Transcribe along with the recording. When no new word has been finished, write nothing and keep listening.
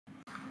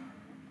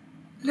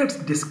Let's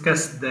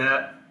discuss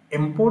the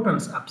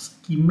importance of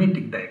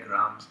schematic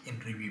diagrams in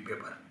review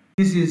paper.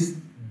 This is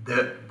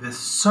the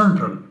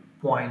central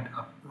point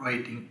of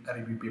writing a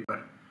review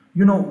paper.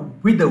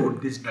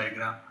 Without this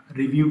diagram,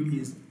 review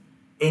is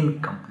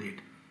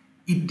incomplete.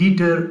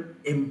 Editor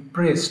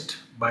impressed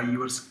by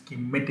your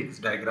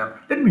schematics diagram.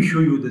 Let me show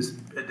you the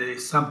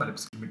sample of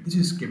schematic. This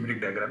is schematic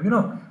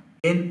diagram.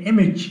 An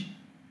image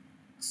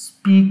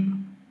speak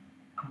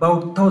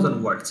about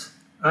 1,000 words,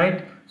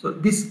 right? So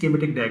these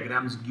schematic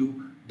diagrams give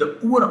the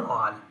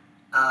overall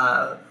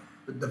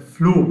the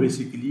flow,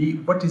 basically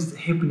what is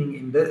happening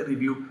in the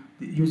review.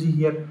 You see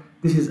here,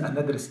 this is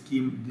another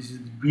scheme. This is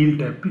wheel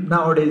type.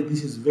 Nowadays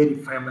this is very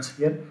famous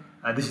here.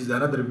 This is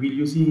another wheel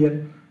you see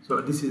here.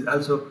 So this is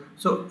also,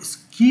 so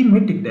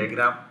schematic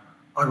diagram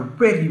are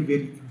very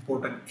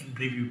important in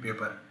review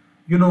paper.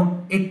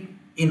 It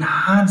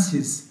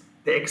enhances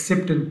the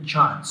acceptance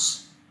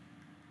chance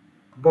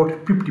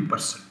about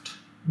 50%.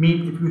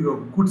 Mean if you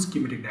have good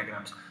schematic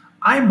diagrams.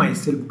 I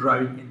myself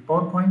drawing in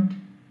PowerPoint.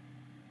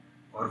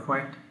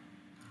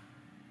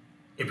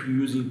 If you're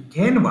using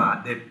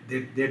Canva,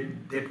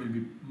 that will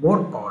be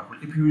more powerful.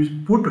 If you use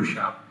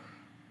Photoshop,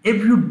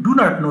 if you do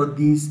not know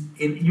these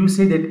and you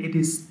say that it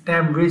is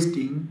time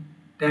wasting,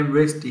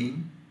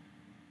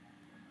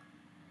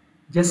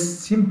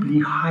 just simply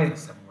hire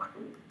someone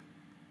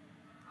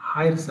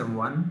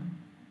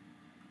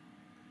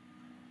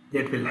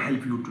that will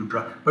help you to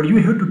draw, but you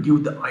have to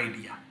give the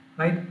idea,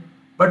 right?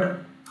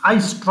 But I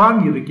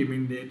strongly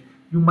recommend that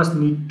you must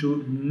need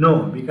to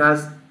know,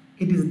 because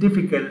it is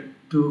difficult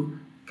to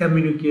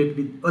communicate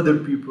with other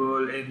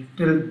people and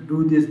tell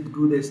do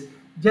this.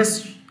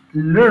 Just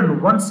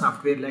learn one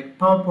software like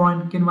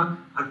PowerPoint, Canva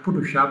or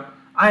Photoshop.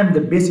 I am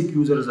the basic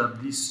users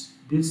of this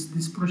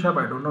Photoshop.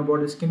 I don't know about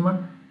this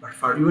Canva, but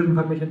for your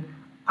information,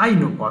 I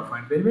know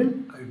PowerPoint very well.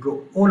 I draw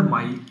all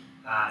my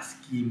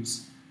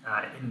schemes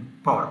in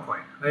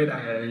PowerPoint, right?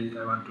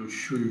 I want to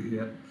show you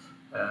here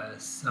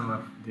some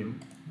of them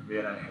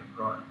where I have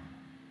drawn.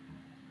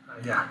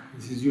 Yeah,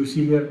 this is, you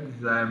see here, this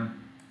is, I am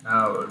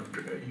now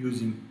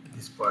using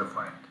this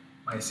PowerPoint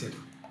myself,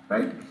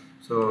 right?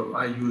 So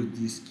I use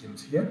these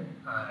schemes here.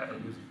 I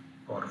use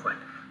PowerPoint.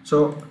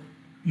 So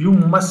you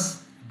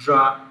must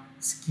draw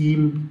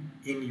scheme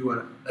in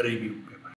your review